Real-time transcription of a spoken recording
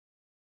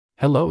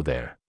Hello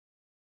there.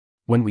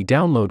 When we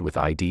download with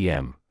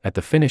IDM, at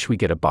the finish we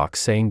get a box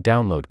saying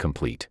download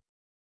complete.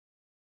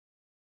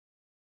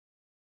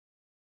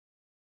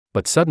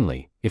 But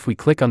suddenly, if we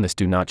click on this,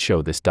 do not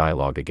show this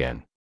dialog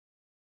again.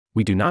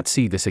 We do not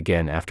see this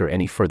again after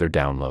any further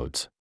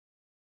downloads.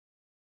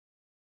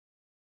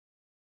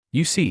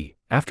 You see,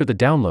 after the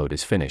download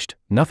is finished,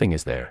 nothing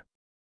is there.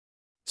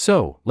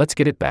 So, let's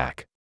get it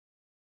back.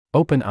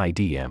 Open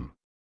IDM.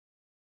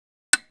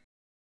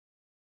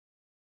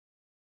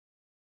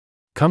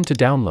 Come to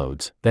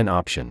Downloads, then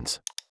Options.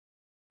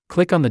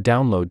 Click on the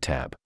Download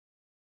tab.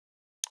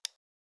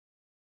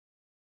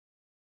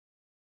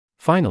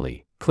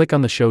 Finally, click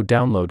on the Show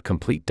Download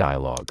Complete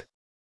dialog.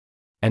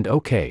 And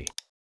OK.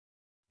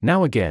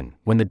 Now again,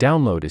 when the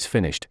download is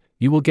finished,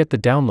 you will get the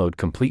Download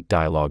Complete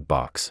dialog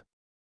box.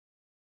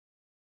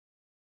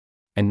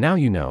 And now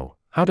you know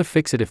how to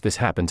fix it if this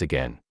happens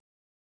again.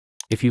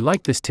 If you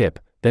like this tip,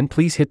 then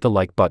please hit the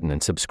like button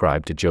and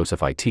subscribe to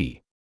Joseph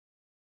IT.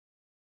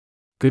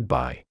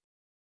 Goodbye.